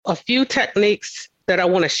a few techniques that I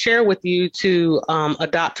want to share with you to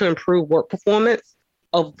adopt to improve work performance.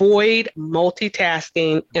 Avoid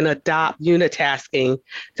multitasking and adopt unitasking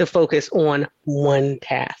to focus on one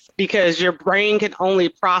task, because your brain can only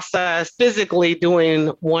process physically doing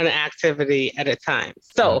one activity at a time.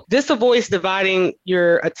 So this avoids dividing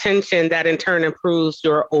your attention, that in turn improves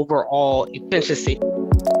your overall efficiency.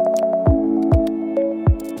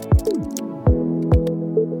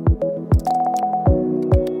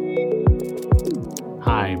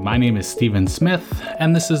 Hi, my name is Stephen Smith,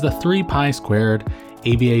 and this is the 3Pi Squared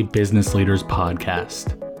ABA Business Leaders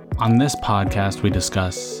Podcast. On this podcast, we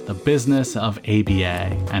discuss the business of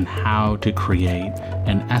ABA and how to create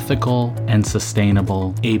an ethical and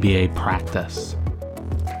sustainable ABA practice.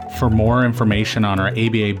 For more information on our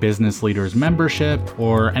ABA Business Leaders membership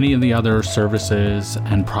or any of the other services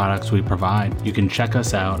and products we provide, you can check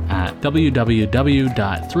us out at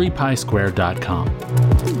www.3pisquared.com.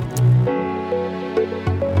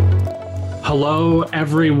 Hello,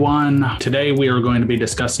 everyone. Today we are going to be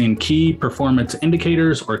discussing key performance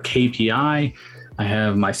indicators, or KPI. I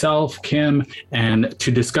have myself, Kim, and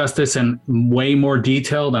to discuss this in way more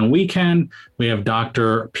detail than we can, we have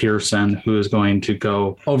Dr. Pearson, who is going to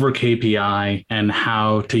go over KPI and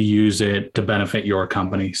how to use it to benefit your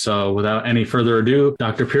company. So without any further ado,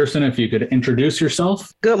 Dr. Pearson, if you could introduce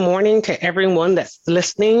yourself. Good morning to everyone that's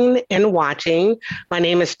listening and watching. My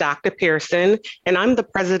name is Dr. Pearson, and I'm the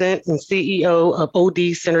president and CEO of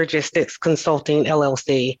OD Synergistics Consulting,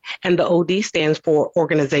 LLC, and the OD stands for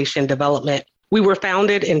Organization Development. We were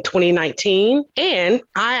founded in 2019, and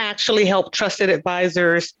I actually help trusted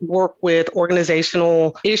advisors work with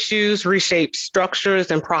organizational issues, reshape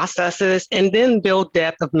structures and processes, and then build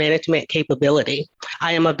depth of management capability.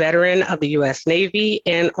 I am a veteran of the U.S. Navy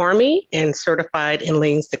and Army and certified in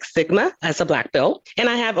Lean Six Sigma as a black belt. And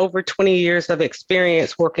I have over 20 years of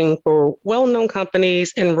experience working for well-known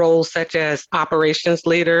companies in roles such as operations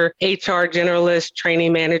leader, HR generalist,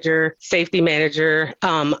 training manager, safety manager.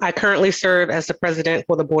 I currently serve as the president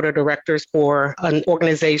for the board of directors for an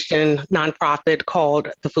organization, nonprofit called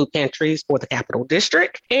the Food Pantries for the Capital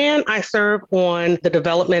District. And I serve on the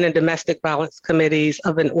development and domestic violence committees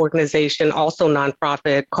of an organization, also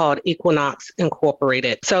nonprofit, called Equinox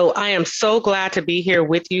Incorporated. So I am so glad to be here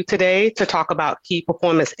with you today to talk about key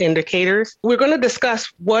performance indicators. We're going to discuss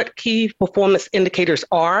what key performance indicators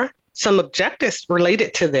are, some objectives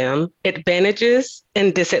related to them, advantages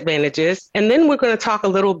and disadvantages. And then we're going to talk a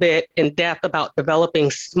little bit in depth about developing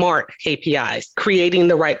SMART KPIs, creating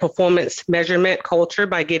the right performance measurement culture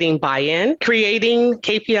by getting buy-in, creating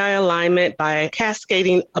KPI alignment by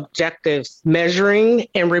cascading objectives, measuring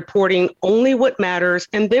and reporting only what matters.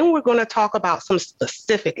 And then we're going to talk about some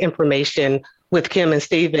specific information with Kim and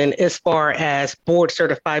Stephen as far as board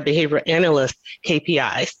certified behavior analyst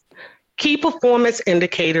KPIs. Key performance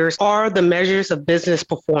indicators are the measures of business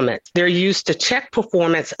performance. They're used to check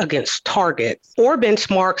performance against targets or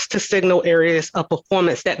benchmarks to signal areas of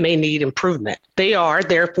performance that may need improvement. They are,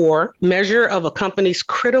 therefore, measure of a company's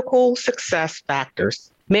critical success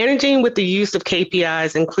factors. Managing with the use of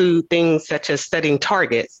KPIs include things such as setting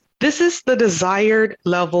targets. This is the desired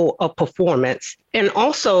level of performance, and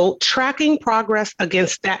also tracking progress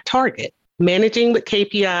against that target. Managing with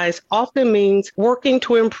KPIs often means working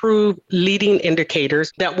to improve leading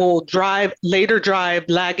indicators that will later drive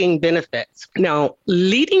lagging benefits. Now,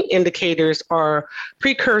 leading indicators are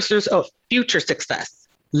precursors of future success.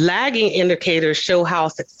 Lagging indicators show how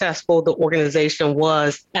successful the organization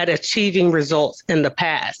was at achieving results in the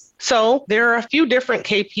past. So there are a few different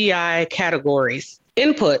KPI categories.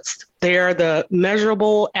 Inputs, they are the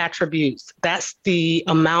measurable attributes. That's the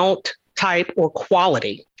amount, type, or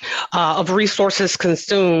quality of resources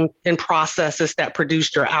consumed in processes that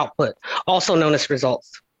produce your output, also known as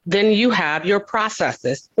results. Then you have your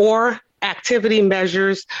processes or activity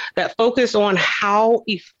measures that focus on how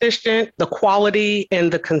efficient the quality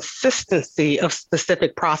and the consistency of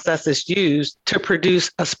specific processes used to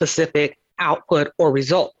produce a specific output or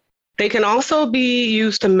result. They can also be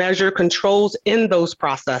used to measure controls in those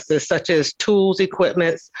processes, such as tools,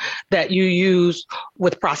 equipments that you use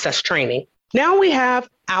with process training. Now we have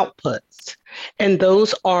outputs, and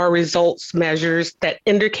those are results measures that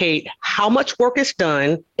indicate how much work is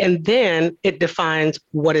done, and then it defines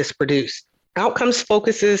what is produced. Outcomes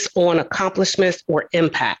focuses on accomplishments or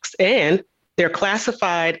impacts, and they're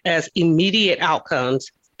classified as immediate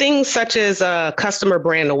outcomes, things such as customer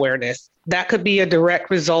brand awareness. That could be a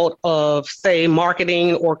direct result of, say,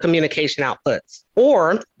 marketing or communication outputs.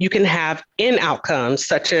 Or you can have end outcomes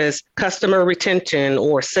such as customer retention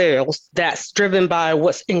or sales that's driven by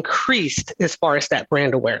what's increased as far as that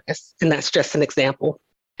brand awareness. And that's just an example.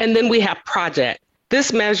 And then we have project.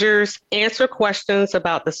 This measures answer questions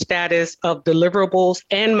about the status of deliverables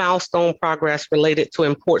and milestone progress related to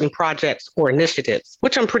important projects or initiatives,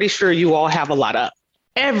 which I'm pretty sure you all have a lot of.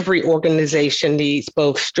 Every organization needs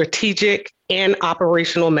both strategic and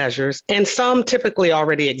operational measures, and some typically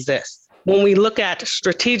already exist. When we look at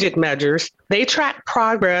strategic measures, they track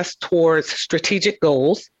progress towards strategic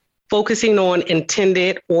goals, focusing on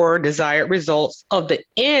intended or desired results of the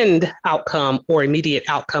end outcome or immediate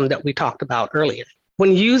outcome that we talked about earlier.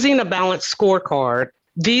 When using a balanced scorecard,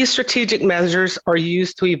 these strategic measures are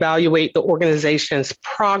used to evaluate the organization's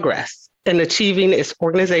progress in achieving its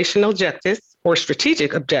organizational objectives or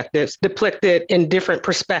strategic objectives depicted in different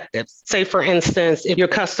perspectives. Say, for instance, if your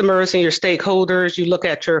customers and your stakeholders, you look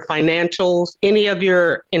at your financials, any of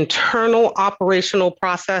your internal operational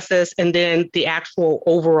processes, and then the actual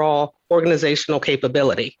overall organizational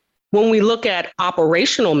capability. When we look at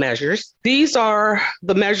operational measures, these are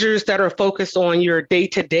the measures that are focused on your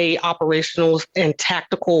day-to-day operational and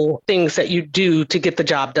tactical things that you do to get the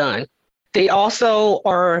job done. They also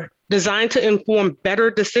are designed to inform better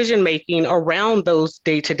decision-making around those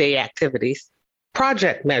day-to-day activities.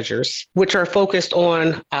 Project measures, which are focused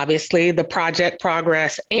on, obviously, the project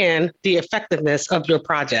progress and the effectiveness of your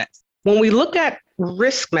projects. When we look at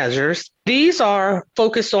risk measures, these are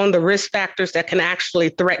focused on the risk factors that can actually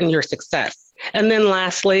threaten your success. And then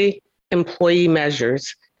lastly, employee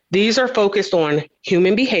measures. These are focused on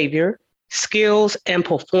human behavior, skills, and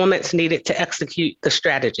performance needed to execute the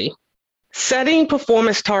strategy. Setting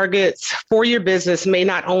performance targets for your business may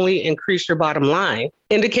not only increase your bottom line,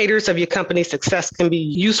 indicators of your company's success can be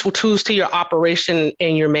useful tools to your operation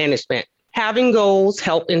and your management. Having goals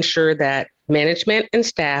help ensure that management and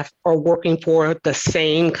staff are working for the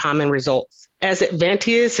same common results. As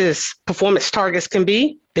advantageous as performance targets can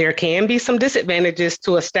be, there can be some disadvantages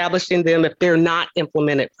to establishing them if they're not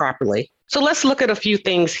implemented properly. So let's look at a few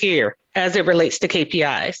things here as it relates to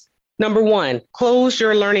KPIs. Number one, close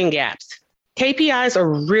your learning gaps. KPIs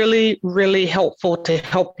are really, really helpful to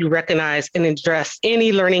help you recognize and address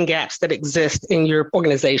any learning gaps that exist in your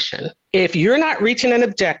organization. If you're not reaching an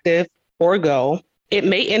objective or goal, it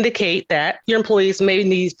may indicate that your employees may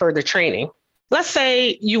need further training. Let's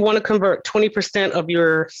say you want to convert 20% of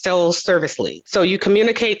your sales service leads. So you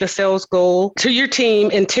communicate the sales goal to your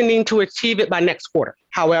team, intending to achieve it by next quarter.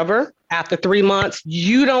 However, after 3 months,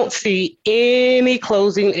 you don't see any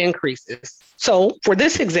closing increases. So for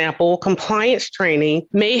this example, compliance training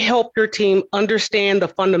may help your team understand the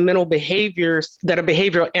fundamental behaviors that a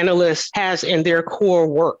behavioral analyst has in their core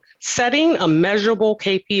work. Setting a measurable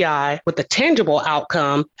KPI with a tangible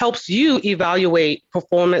outcome helps you evaluate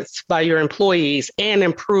performance by your employees and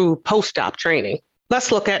improve post-op training.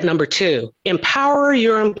 Let's look at number 2, empower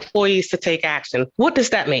your employees to take action. What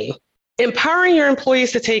does that mean? Empowering your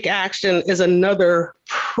employees to take action is another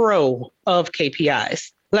pro of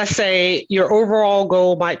KPIs. Let's say your overall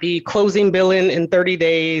goal might be closing billing in 30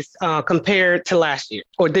 days compared to last year,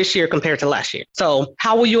 or this year compared to last year. So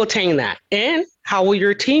how will you attain that? And how will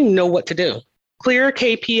your team know what to do? Clear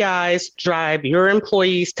KPIs drive your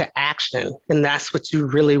employees to action, and that's what you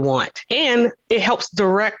really want. And it helps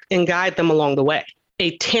direct and guide them along the way.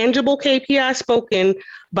 A tangible KPI spoken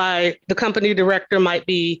by the company director might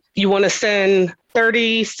be, you want to send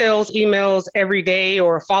 30 sales emails every day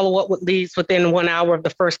or follow up with leads within 1 hour of the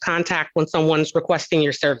first contact when someone's requesting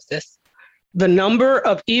your services. The number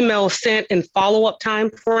of emails sent and follow-up time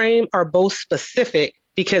frame are both specific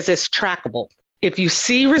because it's trackable. If you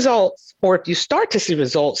see results, or if you start to see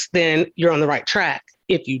results, then you're on the right track.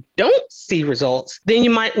 If you don't see results, then you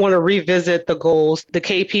might want to revisit the goals, the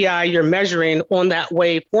KPI you're measuring on that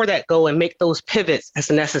way for that goal, and make those pivots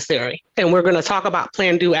as necessary. And we're going to talk about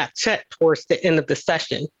plan, do, act, check towards the end of the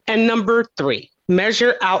session. And number 3,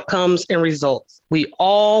 measure outcomes and results. We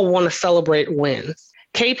all want to celebrate wins.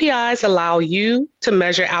 KPIs allow you to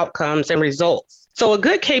measure outcomes and results. So a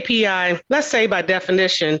good KPI, let's say by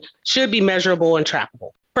definition, should be measurable and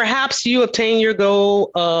trackable. Perhaps you obtain your goal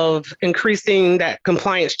of increasing that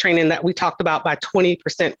compliance training that we talked about by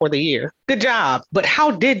 20% for the year. Good job. But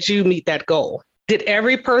how did you meet that goal? Did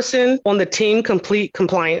every person on the team complete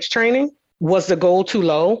compliance training? Was the goal too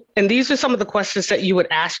low? And these are some of the questions that you would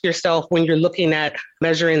ask yourself when you're looking at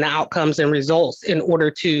measuring the outcomes and results in order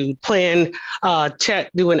to plan, check,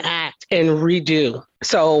 do, and act, and redo.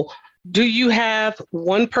 So do you have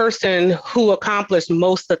one person who accomplished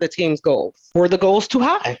most of the team's goals? Were the goals too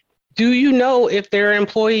high? Do you know if there are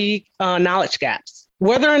employee knowledge gaps?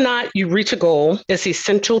 Whether or not you reach a goal is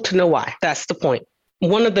essential to know why. That's the point.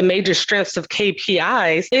 One of the major strengths of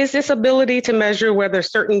KPIs is its ability to measure whether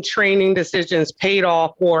certain training decisions paid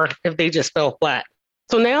off or if they just fell flat.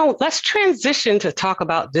 So now let's transition to talk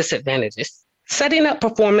about disadvantages. Setting up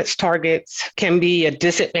performance targets can be a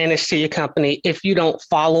disadvantage to your company if you don't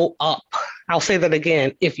follow up. I'll say that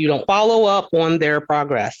again, if you don't follow up on their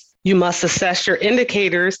progress. You must assess your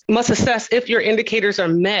indicators. You must assess if your indicators are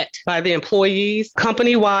met by the employees,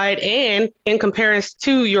 company-wide, and in comparison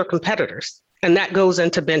to your competitors. And that goes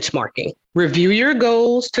into benchmarking. Review your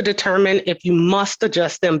goals to determine if you must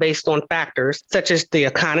adjust them based on factors such as the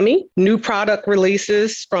economy, new product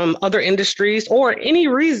releases from other industries, or any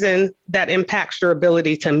reason that impacts your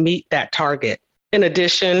ability to meet that target. In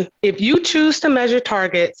addition, if you choose to measure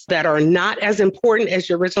targets that are not as important as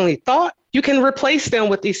you originally thought, you can replace them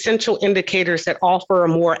with essential indicators that offer a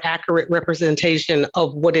more accurate representation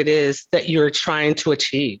of what it is that you're trying to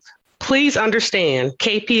achieve. Please understand,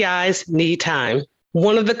 KPIs need time.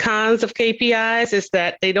 One of the cons of KPIs is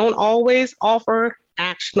that they don't always offer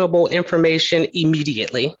actionable information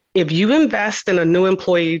immediately. If you invest in a new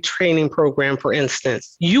employee training program, for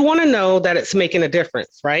instance, you want to know that it's making a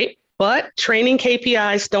difference, right? But training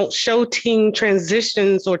KPIs don't show team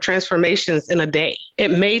transitions or transformations in a day. It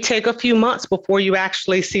may take a few months before you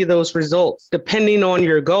actually see those results, depending on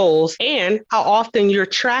your goals and how often you're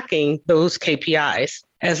tracking those KPIs.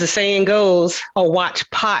 As the saying goes, a watch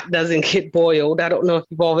pot doesn't get boiled. I don't know if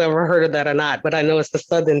you've all ever heard of that or not, but I know it's the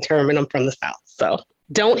Southern term and I'm from the South. So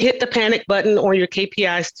don't hit the panic button on your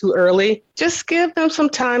KPIs too early. Just give them some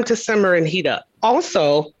time to simmer and heat up.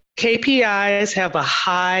 Also, KPIs have a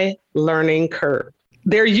high learning curve.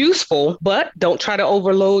 They're useful, but don't try to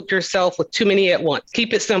overload yourself with too many at once.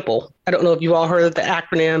 Keep it simple. I don't know if you all heard of the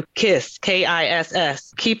acronym KISS,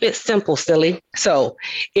 K-I-S-S. Keep it simple, silly. So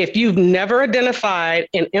if you've never identified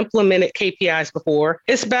and implemented KPIs before,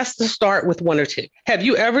 it's best to start with one or two. Have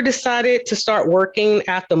you ever decided to start working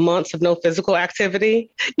after months of no physical activity?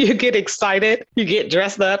 You get excited, you get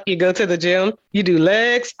dressed up, you go to the gym, you do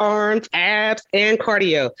legs, arms, abs, and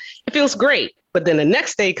cardio. It feels great. But then the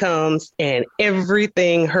next day comes and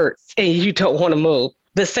everything hurts and you don't want to move.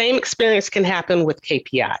 The same experience can happen with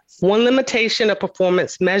KPIs. One limitation of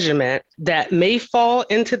performance measurement that may fall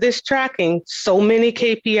into this tracking, so many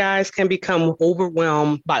KPIs can become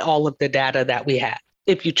overwhelmed by all of the data that we have.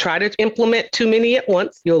 If you try to implement too many at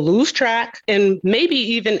once, you'll lose track and maybe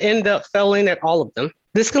even end up failing at all of them.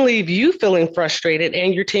 This can leave you feeling frustrated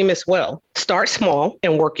and your team as well. Start small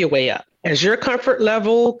and work your way up. As your comfort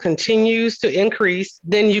level continues to increase,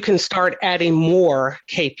 then you can start adding more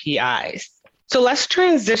KPIs. So let's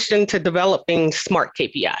transition to developing SMART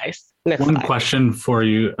KPIs. Next One slide. question for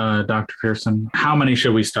you, Dr. Pearson. How many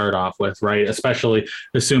should we start off with, right? Especially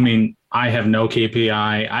assuming I have no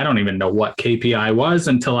KPI. I don't even know what KPI was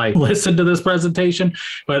until I listened to this presentation.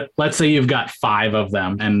 But let's say you've got 5 of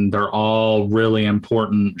them and they're all really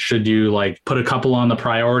important. Should you put a couple on the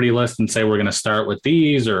priority list and say, we're going to start with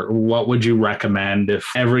these? Or what would you recommend if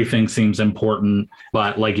everything seems important,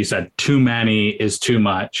 but like you said, too many is too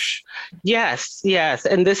much? Yes.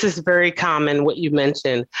 And this is very common, what you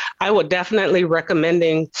mentioned. I would definitely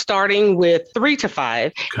recommending starting with 3 to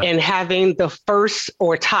 5 and having the first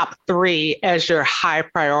or top 3 as your high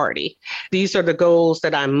priority. These are the goals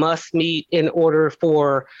that I must meet in order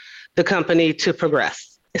for the company to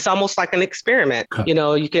progress. It's almost like an experiment.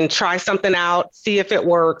 You can try something out, see if it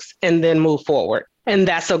works, and then move forward. And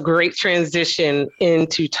that's a great transition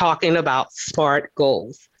into talking about SMART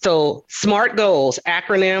goals. So SMART goals,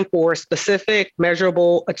 acronym for specific,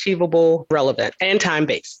 measurable, achievable, relevant, and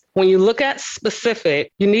time-based. When you look at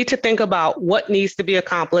specific, you need to think about what needs to be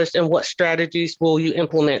accomplished and what strategies will you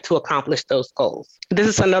implement to accomplish those goals. This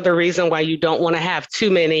is another reason why you don't want to have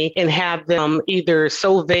too many and have them either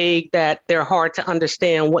so vague that they're hard to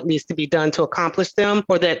understand what needs to be done to accomplish them,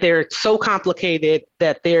 or that they're so complicated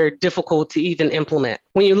that they're difficult to even implement.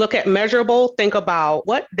 When you look at measurable, think about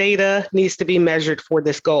what data needs to be measured for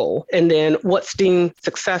this goal, and then what's deemed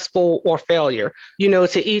successful or failure.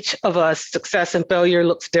 To each of us, success and failure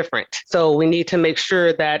looks different. So we need to make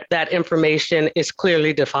sure that that information is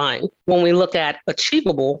clearly defined. When we look at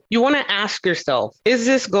achievable, you want to ask yourself, is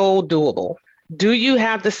this goal doable? Do you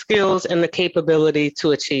have the skills and the capability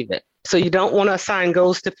to achieve it? So you don't want to assign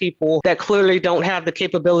goals to people that clearly don't have the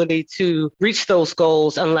capability to reach those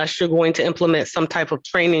goals unless you're going to implement some type of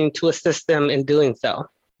training to assist them in doing so.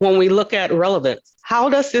 When we look at relevance, how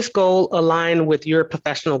does this goal align with your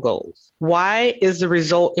professional goals? Why is the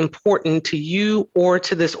result important to you or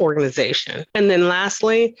to this organization? And then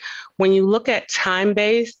lastly, when you look at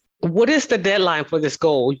time-based, What is the deadline for this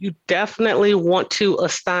goal? You definitely want to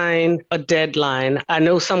assign a deadline. I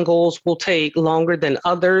know some goals will take longer than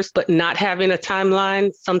others, but not having a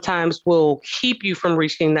timeline sometimes will keep you from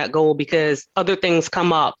reaching that goal because other things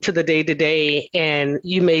come up to the day-to-day and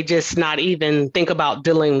you may just not even think about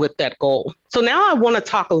dealing with that goal. So now I want to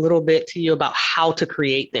talk a little bit to you about how to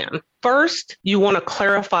create them. First, you want to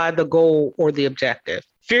clarify the goal or the objective.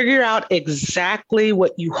 Figure out exactly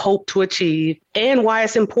what you hope to achieve and why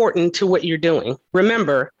it's important to what you're doing.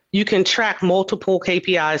 Remember, you can track multiple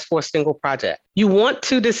KPIs for a single project. You want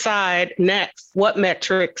to decide next what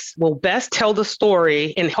metrics will best tell the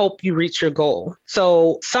story and help you reach your goal.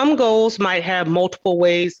 So some goals might have multiple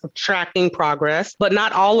ways of tracking progress, but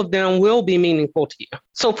not all of them will be meaningful to you.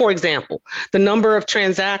 So for example, the number of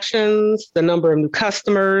transactions, the number of new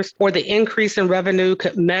customers, or the increase in revenue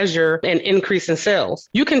could measure an increase in sales.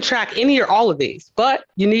 You can track any or all of these, but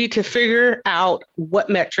you need to figure out what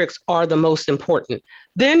metrics are the most important.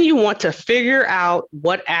 Then you want to figure out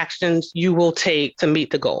what actions you will take to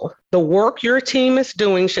meet the goal. The work your team is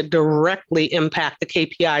doing should directly impact the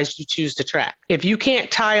KPIs you choose to track. If you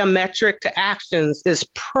can't tie a metric to actions, it's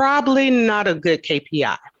probably not a good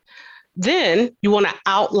KPI. Then you want to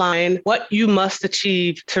outline what you must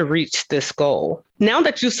achieve to reach this goal. Now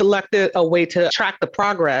that you selected a way to track the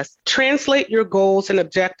progress, translate your goals and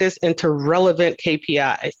objectives into relevant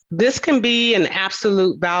KPIs. This can be an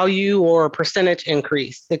absolute value or a percentage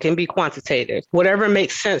increase. It can be quantitative, whatever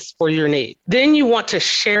makes sense for your needs. Then you want to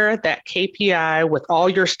share that KPI with all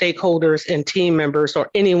your stakeholders and team members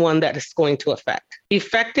or anyone that is going to affect.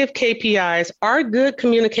 Effective KPIs are good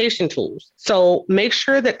communication tools. So make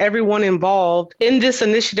sure that everyone involved in this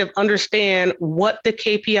initiative understand what the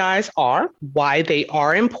KPIs are, why they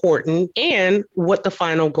are important, and what the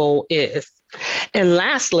final goal is. And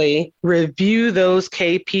lastly, review those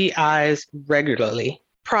KPIs regularly.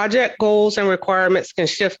 Project goals and requirements can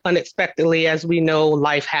shift unexpectedly. As we know,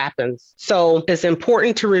 life happens. So it's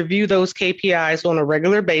important to review those KPIs on a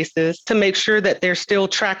regular basis to make sure that they're still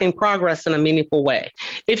tracking progress in a meaningful way.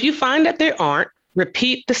 If you find that they aren't,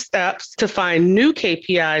 repeat the steps to find new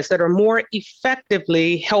KPIs that are more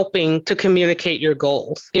effectively helping to communicate your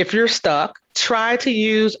goals. If you're stuck, try to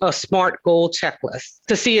use a SMART goal checklist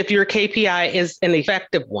to see if your KPI is an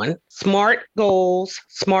effective one. SMART goals,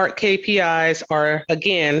 SMART KPIs are,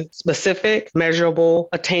 again, specific, measurable,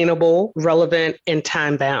 attainable, relevant, and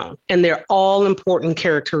time-bound. And they're all important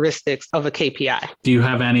characteristics of a KPI. Do you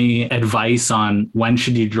have any advice on when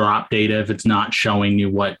should you drop data if it's not showing you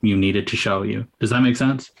what you needed to show you? Does that make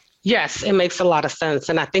sense? Yes, it makes a lot of sense.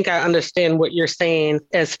 And I think I understand what you're saying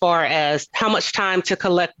as far as how much time to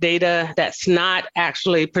collect data that's not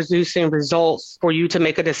actually producing results for you to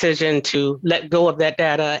make a decision to let go of that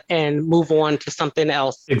data and move on to something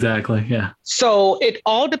else. Exactly. Yeah. So it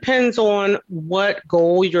all depends on what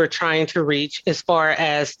goal you're trying to reach as far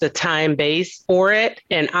as the time base for it.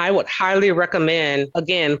 And I would highly recommend,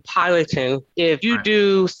 again, piloting. If you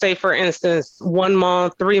do, say, for instance, 1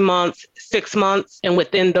 month, 3 months, 6 months, and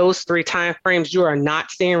within those 3 timeframes, you are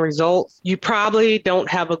not seeing results, you probably don't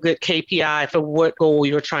have a good KPI for what goal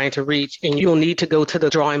you're trying to reach. And you'll need to go to the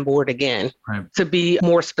drawing board again to be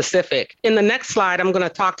more specific. In the next slide, I'm going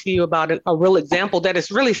to talk to you about a real example that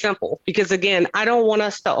is really simple, because again, I don't want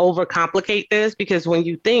us to overcomplicate this, because when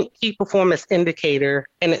you think key performance indicator,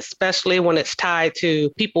 and especially when it's tied to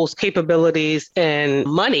people's capabilities and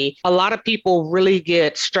money, a lot of people really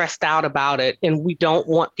get stressed out about it. And we don't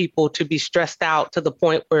want people to be stressed out to the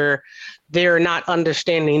point where they're not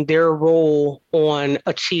understanding their role on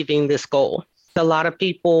achieving this goal. A lot of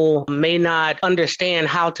people may not understand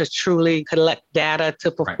how to truly collect data to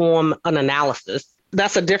perform an analysis.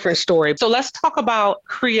 That's a different story. So let's talk about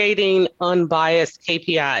creating unbiased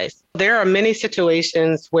KPIs. There are many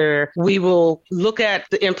situations where we will look at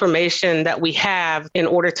the information that we have in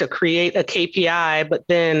order to create a KPI, but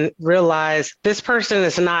then realize this person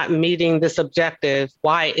is not meeting this objective.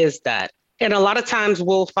 Why is that? And a lot of times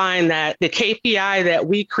we'll find that the KPI that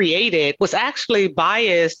we created was actually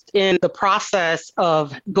biased in the process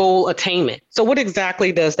of goal attainment. So what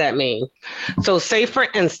exactly does that mean? So say, for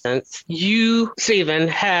instance, you, Stephen,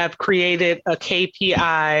 have created a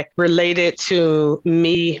KPI related to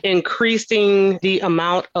me increasing the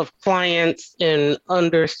amount of clients in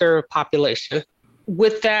underserved population.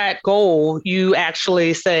 With that goal, you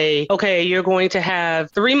actually say, okay, you're going to have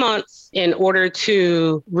 3 months in order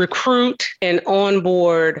to recruit and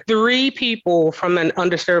onboard 3 people from an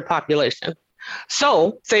underserved population.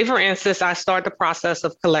 So say, for instance, I start the process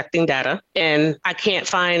of collecting data and I can't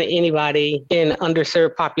find anybody in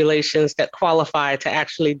underserved populations that qualify to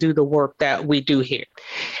actually do the work that we do here.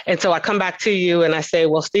 And so I come back to you and I say,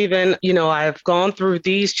 well, Stephen, I've gone through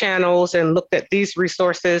these channels and looked at these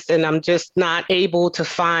resources, and I'm just not able to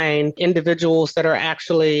find individuals that are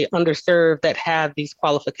actually underserved that have these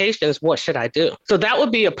qualifications. What should I do? So that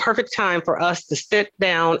would be a perfect time for us to sit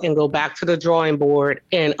down and go back to the drawing board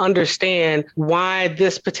and understand why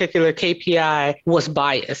this particular KPI was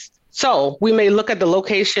biased. So we may look at the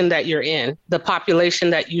location that you're in, the population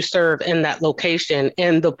that you serve in that location,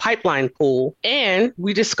 and the pipeline pool. And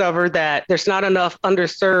we discover that there's not enough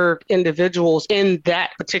underserved individuals in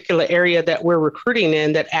that particular area that we're recruiting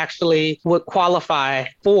in that actually would qualify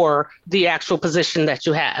for the actual position that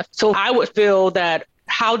you have. So I would feel that,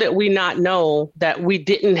 how did we not know that we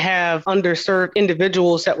didn't have underserved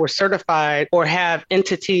individuals that were certified or have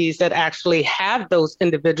entities that actually have those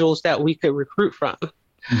individuals that we could recruit from?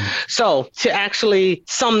 So to actually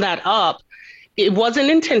sum that up, it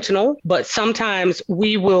wasn't intentional, but sometimes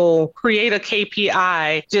we will create a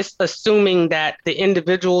KPI just assuming that the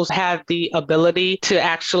individuals have the ability to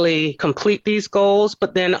actually complete these goals.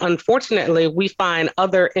 But then unfortunately, we find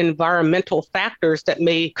other environmental factors that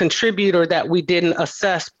may contribute or that we didn't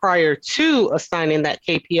assess prior to assigning that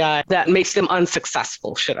KPI that makes them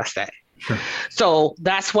unsuccessful, should I say. Sure. So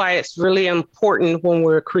that's why it's really important when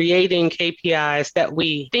we're creating KPIs that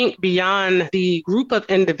we think beyond the group of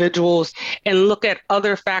individuals and look at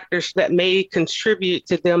other factors that may contribute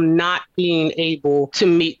to them not being able to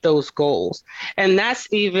meet those goals. And that's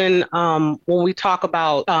even when we talk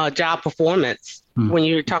about job performance. When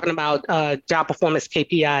you're talking about job performance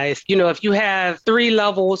KPIs, if you have 3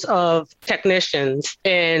 levels of technicians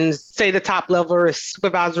and say the top level is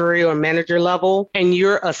supervisory or manager level, and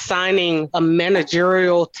you're assigning a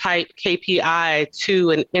managerial type KPI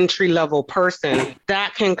to an entry level person,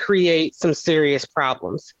 that can create some serious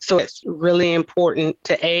problems. So it's really important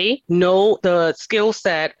to know the skill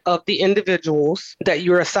set of the individuals that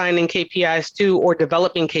you're assigning KPIs to or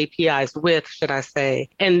developing KPIs with, should I say,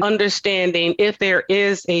 and understanding if there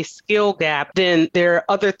is a skill gap, then there are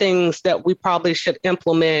other things that we probably should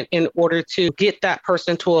implement in order to get that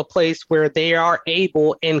person to a place where they are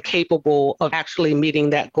able and capable of actually meeting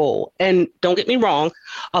that goal. And don't get me wrong,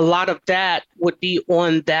 a lot of that would be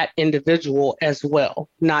on that individual as well,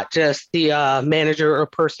 not just the manager or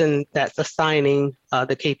person that's assigning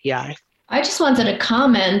the KPI. I just wanted to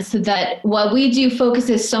comment that what we do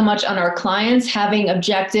focuses so much on our clients, having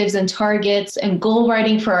objectives and targets and goal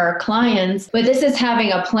writing for our clients, but this is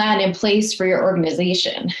having a plan in place for your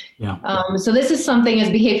organization. Yeah. So this is something as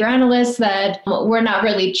behavior analysts that we're not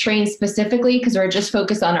really trained specifically because we're just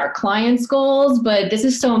focused on our clients' goals, but this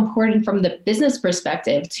is so important from the business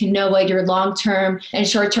perspective to know what your long-term and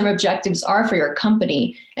short-term objectives are for your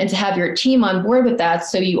company and to have your team on board with that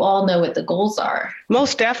so you all know what the goals are.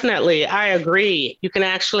 Most definitely. I agree. You can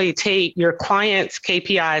actually take your clients'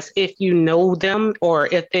 KPIs if you know them or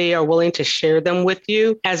if they are willing to share them with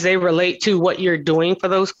you as they relate to what you're doing for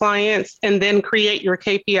those clients, and then create your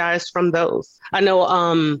KPIs from those. I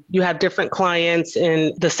know you have different clients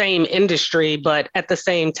in the same industry, but at the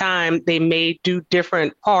same time, they may do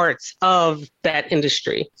different parts of that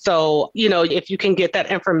industry. So, if you can get that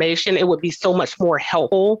information, it would be so much more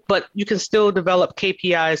helpful, but you can still develop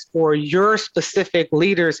KPIs for your specific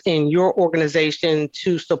leaders in your organization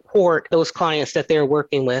to support those clients that they're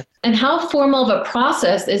working with. And how formal of a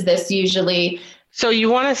process is this usually? So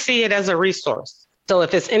you want to see it as a resource. So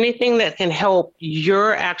if it's anything that can help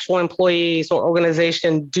your actual employees or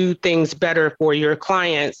organization do things better for your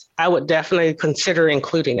clients, I would definitely consider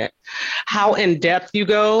including it. How in depth you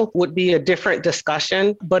go would be a different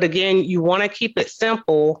discussion. But again, you want to keep it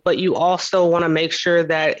simple, but you also want to make sure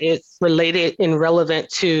that it's related and relevant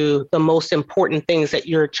to the most important things that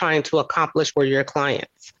you're trying to accomplish for your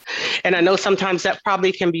clients. And I know sometimes that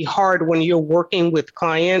probably can be hard when you're working with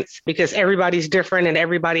clients because everybody's different and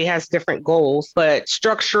everybody has different goals, but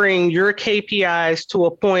structuring your KPIs to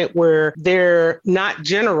a point where they're not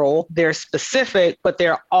general, they're specific, but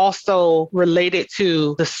they're also related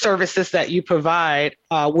to the services that you provide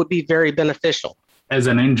would be very beneficial. As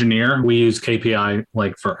an engineer, we use KPI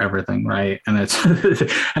for everything, right? And it's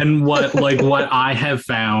and what I have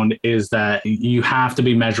found is that you have to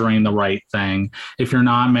be measuring the right thing. If you're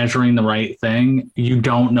not measuring the right thing, you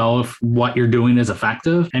don't know if what you're doing is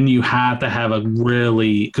effective, and you have to have a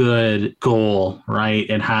really good goal, right?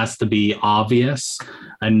 It has to be obvious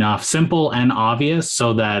enough, simple and obvious,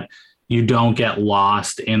 so that you don't get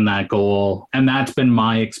lost in that goal. And that's been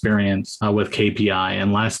my experience with KPI.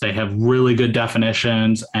 Unless they have really good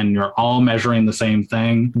definitions and you're all measuring the same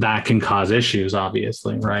thing, that can cause issues,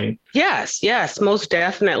 obviously, right? Yes, most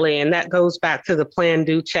definitely. And that goes back to the plan,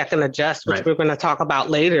 do, check, and adjust, which we're going to talk about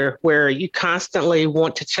later, where you constantly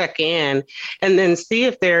want to check in and then see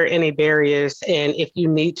if there are any barriers and if you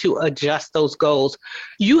need to adjust those goals.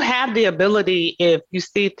 You have the ability, if you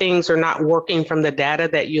see things are not working from the data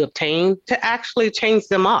that you obtain, to actually change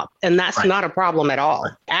them up. And that's not a problem at all.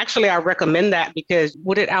 Actually, I recommend that because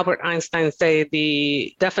what did Albert Einstein say?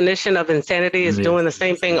 The definition of insanity is doing the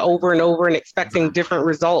same thing over and over and expecting different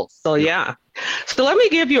results. So yeah. So let me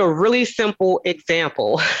give you a really simple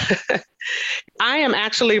example. I am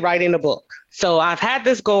actually writing a book. So I've had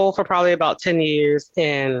this goal for probably about 10 years,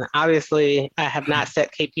 and obviously I have not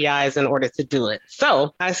set KPIs in order to do it.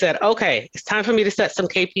 So I said, okay, it's time for me to set some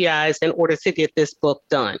KPIs in order to get this book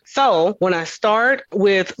done. So when I start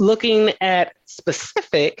with looking at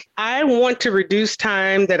specific, I want to reduce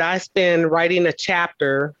time that I spend writing a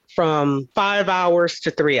chapter from 5 hours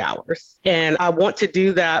to 3 hours. And I want to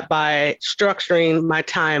do that by structuring my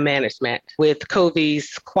time management with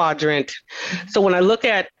Covey's quadrant. So when I look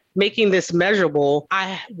at making this measurable,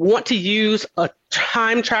 I want to use a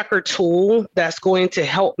time tracker tool that's going to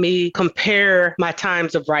help me compare my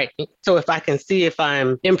times of writing. So if I can see if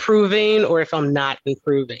I'm improving or if I'm not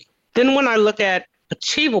improving. Then when I look at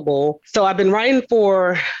achievable, so I've been writing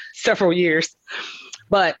for several years,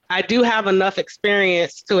 but I do have enough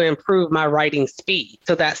experience to improve my writing speed.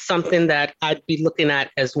 So that's something that I'd be looking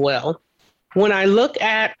at as well. When I look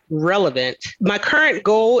at relevant, my current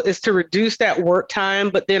goal is to reduce that work time,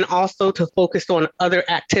 but then also to focus on other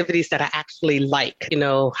activities that I actually like,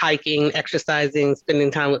 hiking, exercising,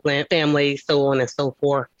 spending time with family, so on and so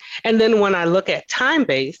forth. And then when I look at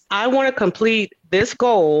time-based, I want to complete this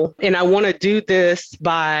goal and I want to do this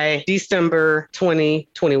by December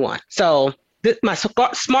 2021. So my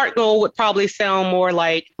SMART goal would probably sound more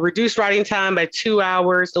like reduce writing time by 2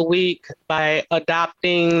 hours a week by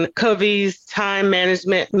adopting Covey's time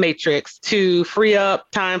management matrix to free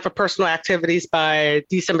up time for personal activities by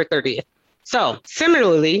December 30th. So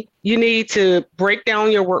similarly, you need to break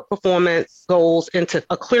down your work performance goals into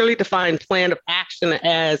a clearly defined plan of action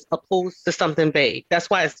as opposed to something vague.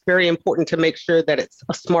 That's why it's very important to make sure that it's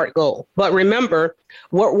a SMART goal. But remember,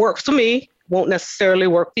 what works for me won't necessarily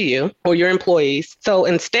work for you or your employees. So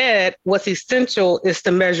instead, what's essential is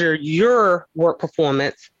to measure your work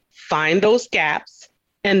performance, find those gaps,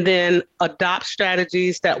 and then adopt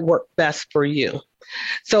strategies that work best for you.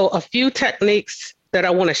 So a few techniques that I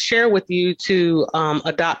want to share with you to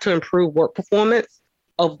adopt to improve work performance: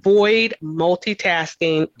 avoid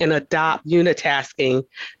multitasking and adopt unitasking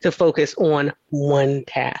to focus on one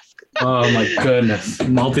task. Oh my goodness.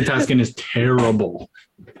 Multitasking is terrible.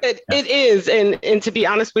 It is. And to be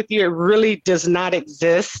honest with you, it really does not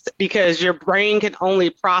exist because your brain can only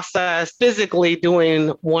process physically doing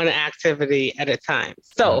one activity at a time.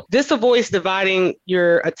 So this avoids dividing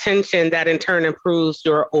your attention. That in turn improves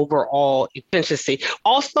your overall efficiency.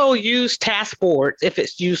 Also use task boards if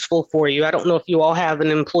it's useful for you. I don't know if you all have an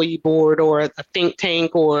employee board or a think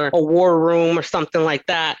tank or a war room or something like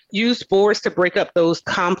that. Use boards to break up those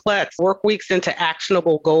complex work weeks into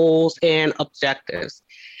actionable goals and objectives.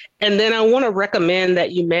 And then I want to recommend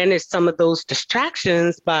that you manage some of those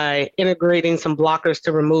distractions by integrating some blockers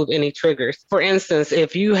to remove any triggers. For instance,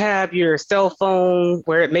 if you have your cell phone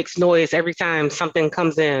where it makes noise every time something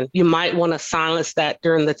comes in, you might want to silence that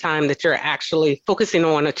during the time that you're actually focusing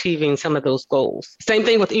on achieving some of those goals. Same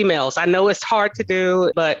thing with emails. I know it's hard to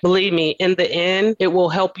do, but believe me, in the end, it will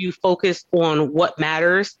help you focus on what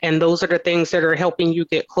matters. And those are the things that are helping you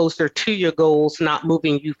get closer to your goals, not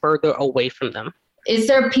moving you further away from them. Is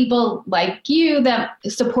there people like you that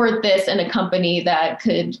support this in a company that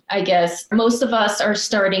could, I guess, most of us are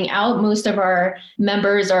starting out, most of our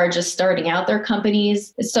members are just starting out their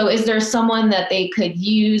companies. So is there someone that they could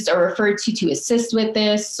use or refer to assist with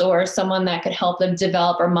this, or someone that could help them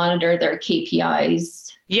develop or monitor their KPIs?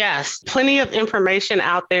 Yes, plenty of information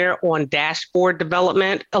out there on dashboard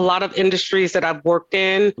development. A lot of industries that I've worked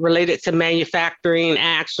in related to manufacturing,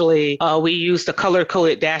 actually, we use the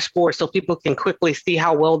color-coded dashboard so people can quickly see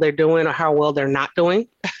how well they're doing or how well they're not doing,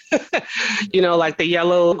 like the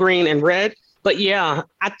yellow, green, and red. But yeah,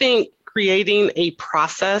 I think creating a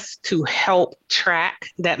process to help track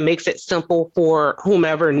that makes it simple for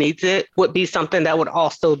whomever needs it would be something that would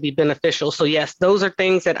also be beneficial. So yes, those are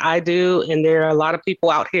things that I do. And there are a lot of people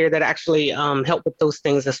out here that actually help with those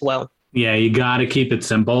things as well. Yeah, you got to keep it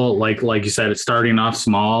simple. Like you said, it's starting off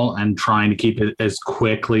small and trying to keep it as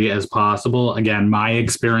quickly as possible. Again, my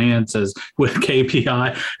experience is with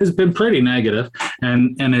KPI has been pretty negative.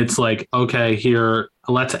 And it's like, okay, here,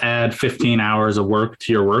 let's add 15 hours of work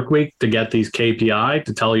to your work week to get these KPI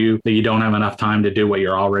to tell you that you don't have enough time to do what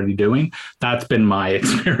you're already doing. That's been my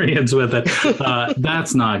experience with it.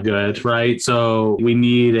 That's not good, right? So we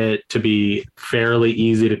need it to be fairly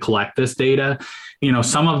easy to collect this data.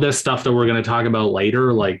 Some of this stuff that we're going to talk about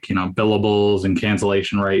later, like, billables and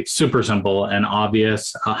cancellation rates, super simple and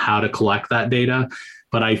obvious how to collect that data.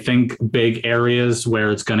 But I think big areas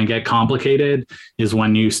where it's going to get complicated is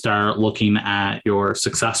when you start looking at your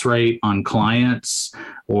success rate on clients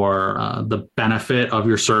or the benefit of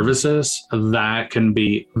your services. That can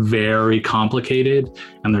be very complicated,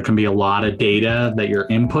 and there can be a lot of data that you're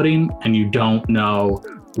inputting and you don't know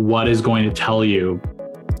what is going to tell you.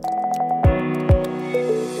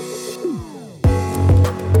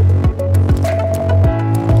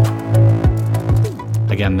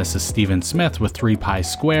 Again, this is Steven Smith with 3Pi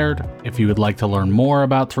Squared. If you would like to learn more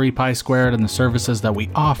about 3Pi Squared and the services that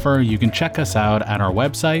we offer, you can check us out at our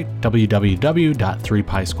website,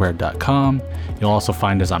 www.3pisquared.com. You'll also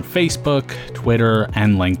find us on Facebook, Twitter,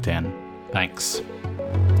 and LinkedIn. Thanks.